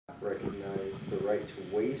the right to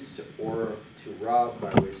waste or to rob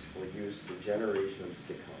by wasteful use the generations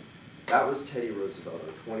to come. That was Teddy Roosevelt,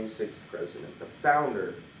 our 26th president, the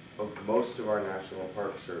founder of most of our National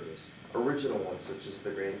Park Service. Original ones such as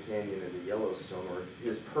the Grand Canyon and the Yellowstone were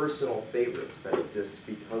his personal favorites that exist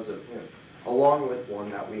because of him, along with one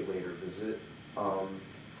that we later visit, the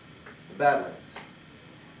Badlands.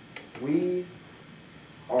 We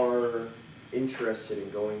are interested in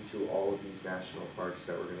going to all of these national parks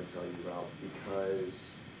that we're going to tell you about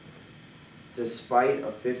because despite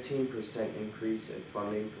a 15% increase in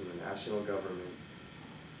funding from the national government,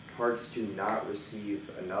 parks do not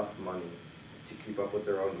receive enough money to keep up with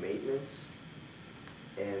their own maintenance,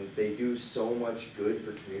 and they do so much good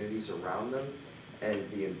for communities around them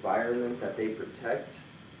and the environment that they protect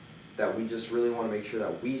that we just really want to make sure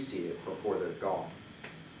that we see it before they're gone.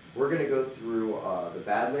 We're going to go through the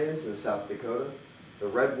Badlands in South Dakota, the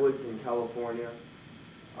Redwoods in California,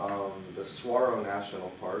 the Saguaro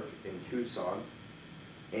National Park in Tucson,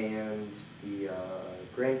 and the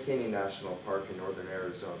Grand Canyon National Park in northern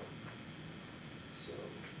Arizona. So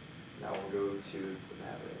now we'll go to the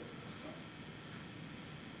Badlands.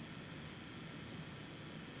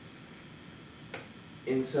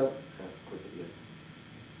 In South,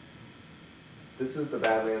 this is the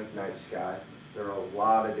Badlands night sky. There are a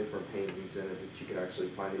lot of different paintings in it that you can actually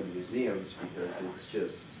find in museums because it's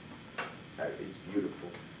just, it's beautiful.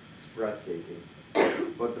 It's breathtaking.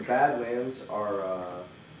 But the Badlands are,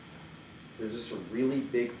 they're just a really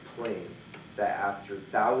big plain that after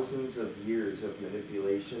thousands of years of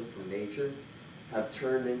manipulation from nature have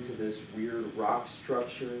turned into this weird rock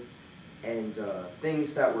structure, and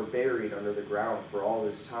things that were buried under the ground for all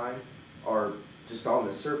this time are just on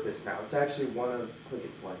the surface now. It's actually one of, click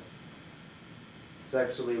it twice. It's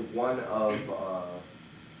actually one of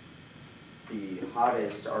the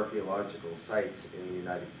hottest archaeological sites in the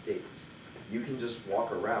United States. You can just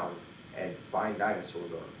walk around and find dinosaur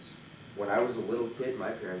bones. When I was a little kid,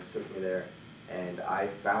 my parents took me there, and I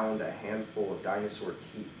found a handful of dinosaur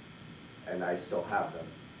teeth, and I still have them.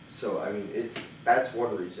 So, I mean, that's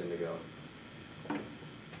one reason to go.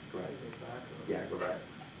 Go ahead. Yeah, go back.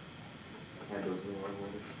 Hand goes in the wrong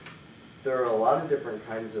way. There are a lot of different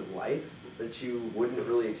kinds of life that you wouldn't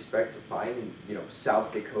really expect to find in,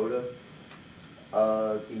 South Dakota.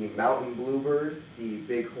 The mountain bluebird, the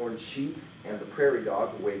bighorn sheep, and the prairie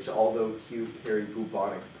dog, which, although cute, carry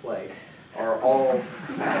bubonic plague, are all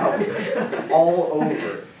found all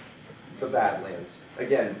over the Badlands.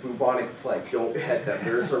 Again, bubonic plague, don't pet them.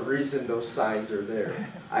 There's a reason those signs are there.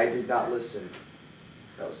 I did not listen.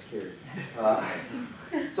 I was scared.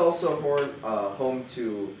 It's also home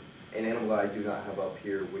to an animal that I do not have up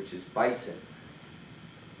here, which is bison.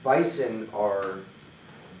 Bison are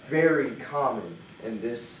very common in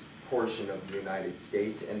this portion of the United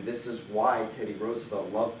States, and this is why Teddy Roosevelt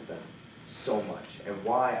loved them so much, and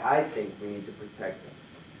why I think we need to protect them.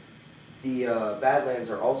 The Badlands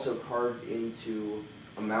are also carved into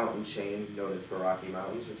a mountain chain known as the Rocky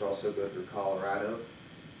Mountains, which also go through Colorado,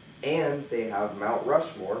 and they have Mount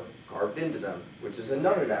Rushmore carved into them, which is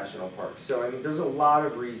another national park. So, I mean, there's a lot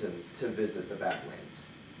of reasons to visit the Badlands.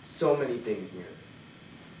 So many things near it.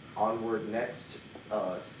 Onward next,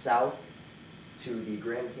 south to the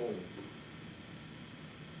Grand Canyon.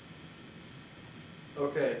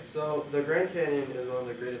 Okay, so the Grand Canyon is one of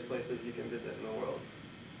the greatest places you can visit in the world.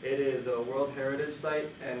 It is a World Heritage Site,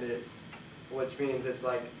 and which means it's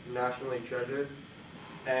like nationally treasured,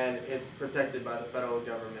 and it's protected by the federal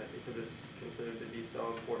government because it's considered to be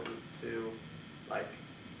so important to, like,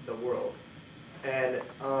 the world. And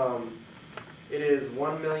it is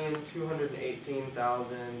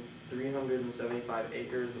 1,218,375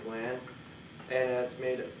 acres of land, and it's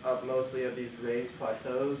made up mostly of these raised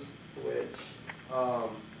plateaus, which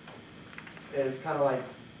is kind of like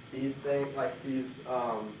these things, like these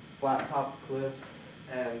flat top cliffs,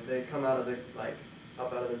 and they come out of the,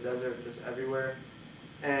 up out of the desert just everywhere.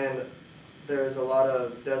 And there's a lot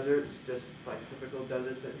of deserts, just like typical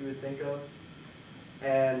deserts that you would think of.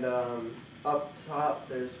 And up top,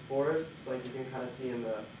 there's forests, like you can kind of see in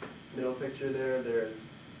the middle picture there. There's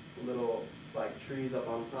little, trees up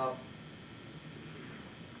on top.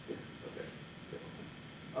 Okay.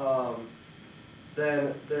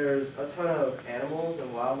 Then there's a ton of animals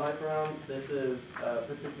and wildlife around. This is a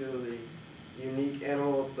particularly unique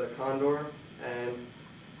animal, the condor, and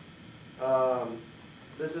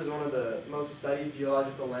this is one of the most studied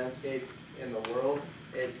geological landscapes in the world.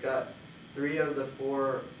 It's got 3 of the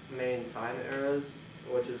 4 main time eras,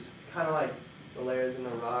 which is kind of like the layers in the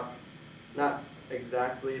rock. Not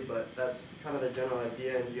exactly, but that's kind of the general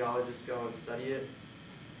idea, and geologists go and study it.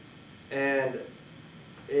 And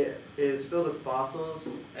it is filled with fossils,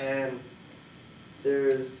 and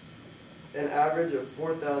there's an average of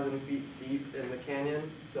 4,000 feet deep in the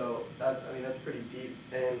canyon. So that's pretty deep.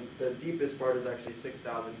 And the deepest part is actually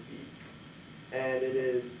 6,000 feet. And it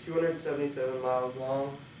is 277 miles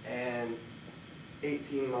long and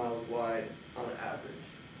 18 miles wide on average.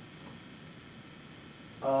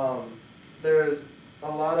 There's a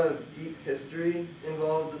lot of deep history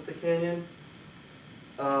involved with the canyon.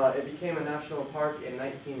 It became a national park in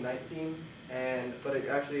 1919, but it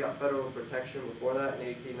actually got federal protection before that in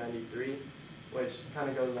 1893, which kind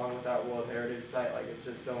of goes along with that World Heritage Site. Like, it's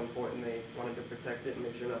just so important, they wanted to protect it and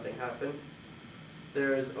make sure nothing happened.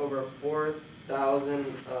 There's over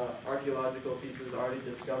 4,000 archaeological pieces already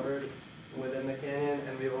discovered within the canyon,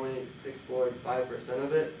 and we've only explored 5%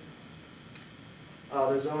 of it.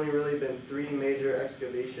 There's only really been 3 major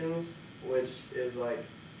excavations, which is like,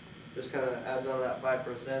 just kind of adds on that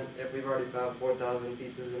 5%. If we've already found 4,000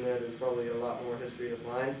 pieces in there, there's probably a lot more history to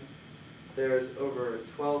find. There's over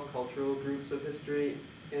 12 cultural groups of history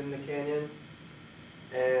in the canyon.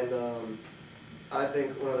 And I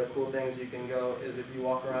think one of the cool things you can go is if you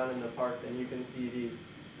walk around in the park, then you can see these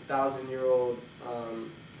 1,000-year-old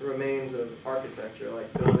remains of architecture,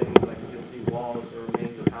 like buildings, like you'll see walls or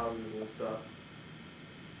remains of houses and stuff.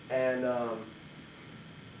 And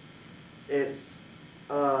it's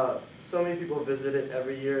so many people visit it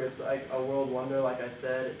every year. It's like a world wonder, like I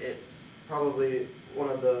said. It's probably one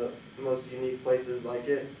of the most unique places like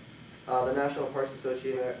it. The National Parks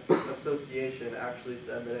Association actually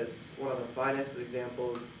said that it's one of the finest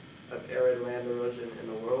examples of arid land erosion in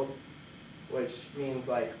the world, which means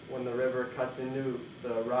like when the river cuts into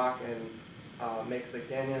the rock and makes the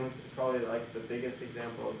canyons, it's probably like the biggest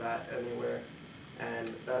example of that anywhere.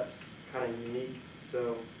 And that's kind of unique,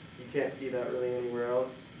 so you can't see that really anywhere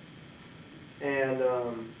else. And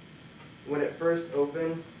when it first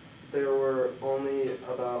opened, there were only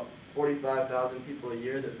about 45,000 people a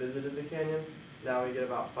year that visited the canyon. Now we get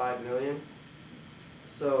about 5 million.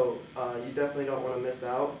 So you definitely don't want to miss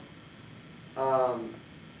out.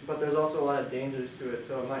 But there's also a lot of dangers to it,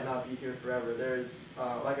 so it might not be here forever. There's,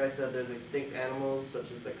 like I said, there's extinct animals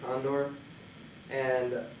such as the condor,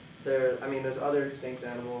 and there's other extinct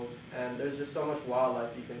animals, and there's just so much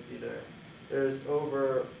wildlife you can see there. There's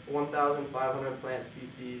over 1,500 plant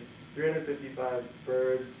species, 355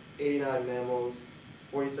 birds, 89 mammals,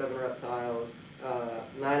 47 reptiles,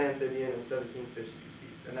 9 amphibian, and 17 fish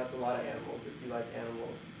species. And that's a lot of animals if you like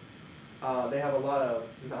animals. They have a lot of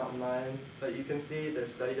mountain lions that you can see. They're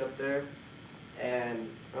studied up there. And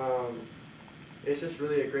it's just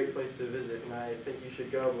really a great place to visit, and I think you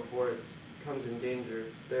should go before it comes in danger.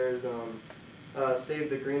 There's Save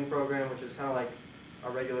the Green program, which is kind of like a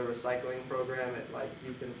regular recycling program like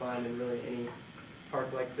you can find in really any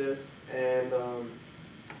park like this. And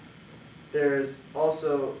there's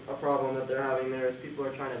also a problem that they're having there is people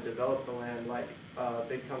are trying to develop the land, like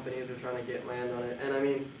big companies are trying to get land on it. And I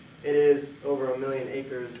mean, it is over 1 million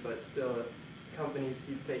acres, but still, if companies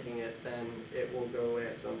keep taking it, then it will go away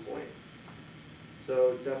at some point.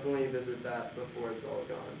 So definitely visit that before it's all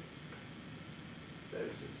gone.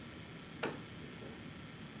 There's just...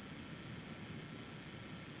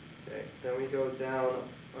 Okay, then we go down,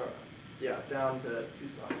 down to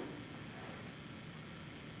Tucson.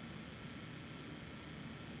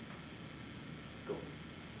 Cool.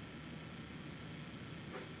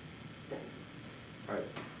 All right,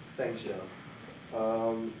 thanks, John.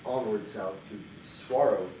 Onward south to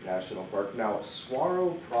Saguaro National Park. Now,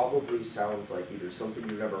 saguaro probably sounds like either something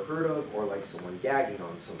you've never heard of or like someone gagging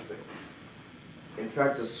on something. In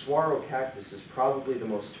fact, a saguaro cactus is probably the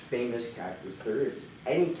most famous cactus there is.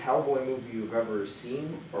 Any cowboy movie you've ever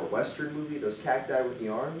seen, or Western movie, those cacti with the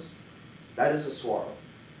arms, that is a saguaro.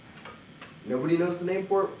 Nobody knows the name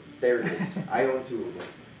for it? There it is. I own 2 of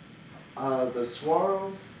them. The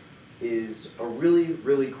saguaro is a really,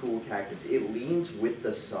 really cool cactus. It leans with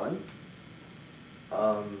the sun.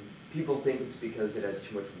 People think it's because it has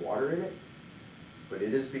too much water in it, but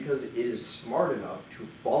it is because it is smart enough to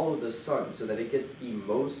follow the sun so that it gets the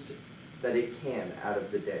most that it can out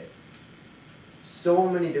of the day. So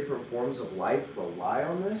many different forms of life rely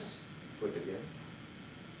on this. Look again.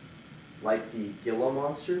 Like the Gila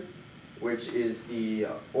monster, which is the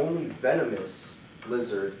only venomous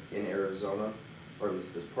lizard in Arizona, or at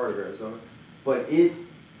least this part of Arizona, but it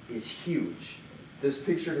is huge. This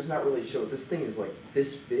picture does not really show it. This thing is like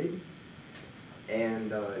this big,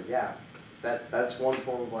 and that's one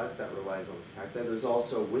form of life that relies on the cacti. There's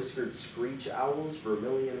also whiskered screech owls,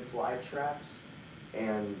 vermilion flytraps,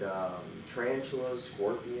 and tarantulas,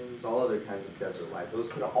 scorpions, all other kinds of desert life.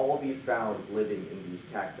 Those can all be found living in these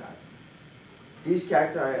cacti. These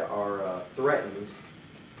cacti are threatened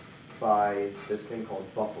by this thing called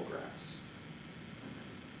bufflegrass.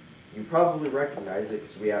 You probably recognize it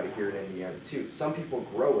because we have it here in Indiana too. Some people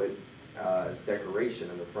grow it as decoration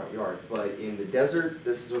in the front yard, but in the desert,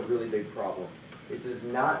 this is a really big problem. It does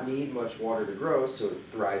not need much water to grow, so it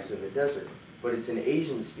thrives in the desert. But it's an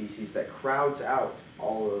Asian species that crowds out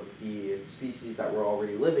all of the species that were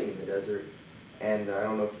already living in the desert. And I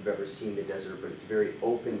don't know if you've ever seen the desert, but it's a very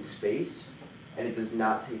open space, and it does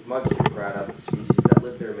not take much to crowd out the species that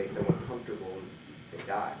live there, make them uncomfortable, and they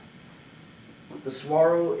die. The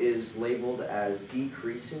saguaro is labeled as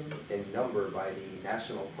decreasing in number by the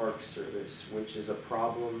National Park Service, which is a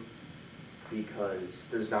problem because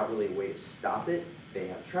there's not really a way to stop it. They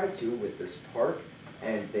have tried to with this park,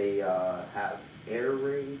 and they have air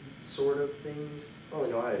raid sort of things. I don't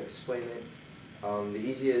really know how to explain it. The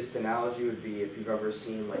easiest analogy would be if you've ever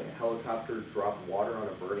seen like a helicopter drop water on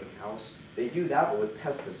a burning house. They do that, but with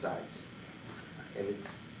pesticides, and it's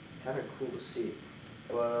kind of cool to see.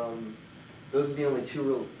 But those are the only two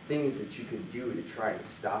real things that you can do to try and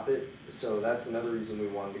stop it. So that's another reason we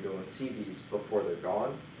wanted to go and see these before they're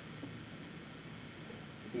gone.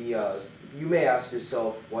 You may ask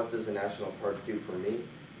yourself, what does a national park do for me?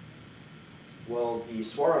 Well, the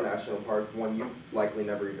Saguaro National Park, one you likely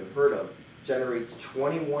never even heard of, generates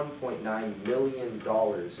 $21.9 million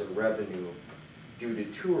in revenue due to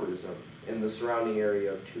tourism in the surrounding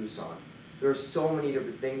area of Tucson. There are so many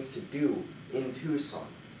different things to do in Tucson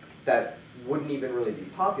that wouldn't even really be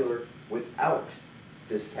popular without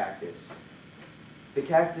this cactus. The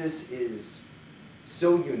cactus is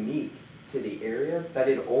so unique to the area that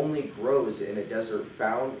it only grows in a desert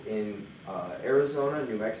found in Arizona,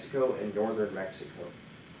 New Mexico, and northern Mexico.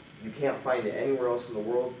 You can't find it anywhere else in the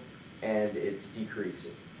world, and it's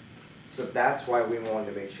decreasing. So that's why we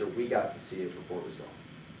wanted to make sure we got to see it before it was gone.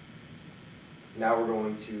 Now we're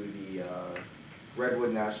going to the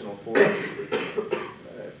Redwood National Forest.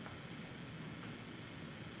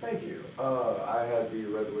 Thank you. I have the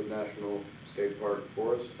Redwood National State Park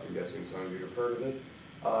Forest. I'm guessing some of you have heard of it.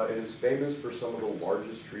 It is famous for some of the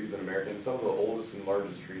largest trees in America, and some of the oldest and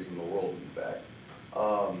largest trees in the world, in fact.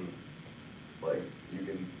 Like you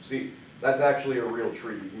can see, that's actually a real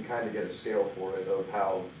tree. You can kind of get a scale for it of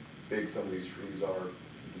how big some of these trees are.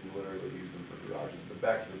 You can literally use them for garages. But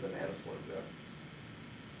back to the banana slug there.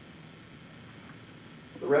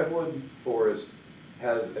 The Redwood Forest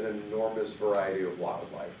has an enormous variety of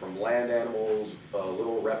wildlife, from land animals,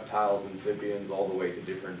 little reptiles, amphibians, all the way to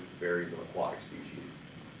different berries of aquatic species.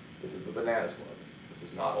 This is the banana slug. This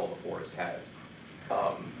is not all the forest has.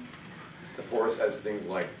 The forest has things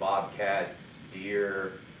like bobcats,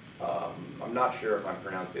 deer. I'm not sure if I'm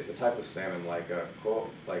pronouncing it. It's a type of salmon, like a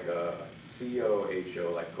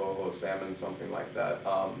C-O-H-O, like coho salmon, something like that.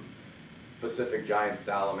 Pacific giant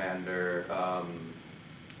salamander,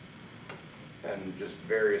 and just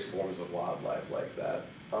various forms of wildlife like that.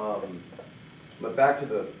 But back to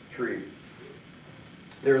the tree.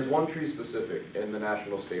 There is one tree specific in the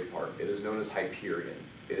National State Park. It is known as Hyperion.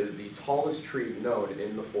 It is the tallest tree known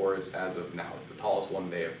in the forest as of now. It's the tallest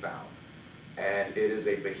one they have found. And it is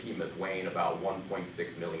a behemoth weighing about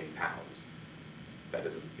 1.6 million pounds. That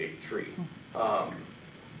is a big tree.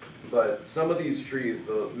 But some of these trees,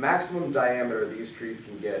 the maximum diameter these trees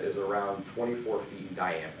can get is around 24 feet in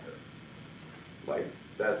diameter. Like,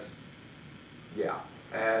 that's, yeah.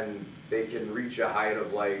 And they can reach a height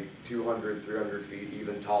of like 200, 300 feet,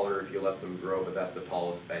 even taller if you let them grow, but that's the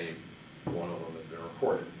tallest any one of them has been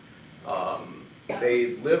recorded.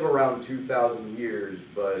 They live around 2,000 years,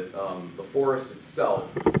 but the forest itself,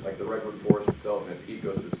 like the Redwood Forest itself and its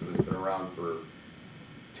ecosystem, has been around for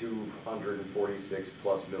 246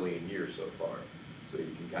 plus million years so far. So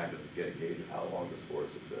you can kind of get a gauge of how long this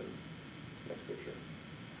forest has been. Next picture.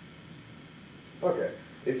 Okay,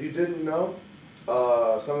 if you didn't know,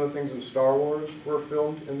 some of the things in Star Wars were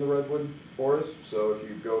filmed in the Redwood Forest, so if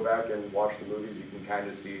you go back and watch the movies, you can kind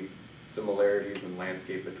of see similarities in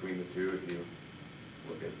landscape between the two if you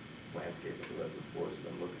look at landscape of the Redwood Forest and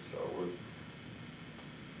then look at Star Wars.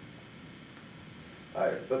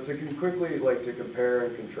 Alright, but to quickly, like, to compare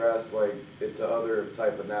and contrast, like, it to other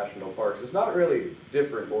type of national parks, it's not really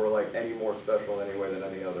different or, like, any more special in any way than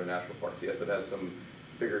any other national parks. Yes, it has some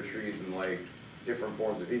bigger trees and, like, different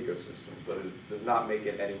forms of ecosystems, but it does not make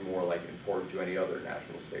it any more like important to any other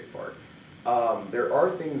national state park. There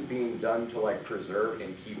are things being done to like preserve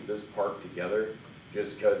and keep this park together,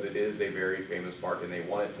 just because it is a very famous park and they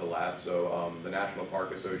want it to last. So the National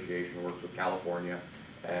Park Association works with California,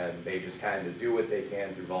 and they just kind of do what they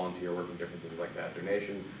can through volunteer work and different things like that,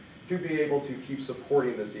 donations, to be able to keep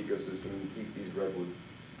supporting this ecosystem and keep these redwoods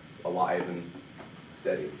alive and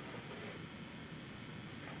steady.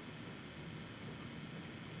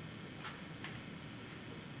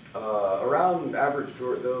 Around average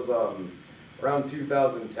tour, there was, around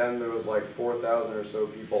 2010, there was like 4,000 or so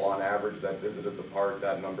people on average that visited the park.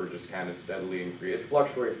 That number just kind of steadily increased. It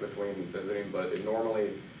fluctuates between visiting, but it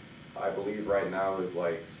normally, I believe right now is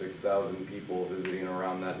like 6,000 people visiting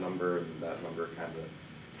around that number, and that number kind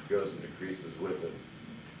of goes and decreases with it.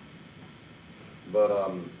 But,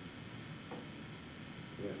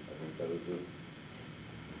 yeah, I think that is it.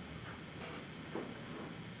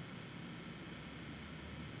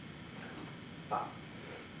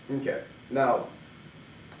 Okay, now,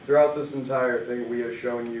 throughout this entire thing, we have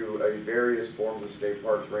shown you various forms of state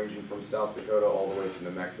parks ranging from South Dakota all the way to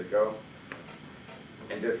New Mexico,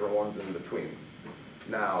 and different ones in between.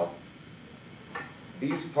 Now,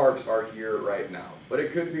 these parks are here right now, but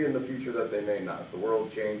it could be in the future that they may not. The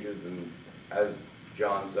world changes, and as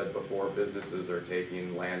John said before, businesses are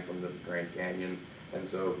taking land from the Grand Canyon, and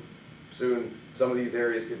so soon some of these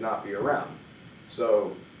areas could not be around.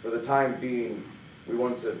 So, for the time being, we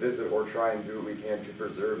want to visit or try and do what we can to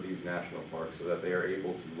preserve these national parks so that they are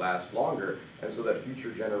able to last longer and so that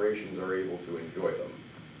future generations are able to enjoy them.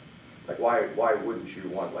 Like, why wouldn't you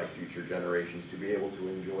want, like, future generations to be able to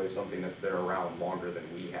enjoy something that's been around longer than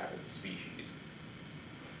we have as a species?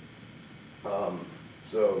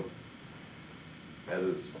 So, that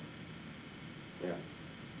is, yeah.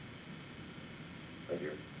 Thank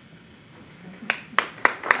you.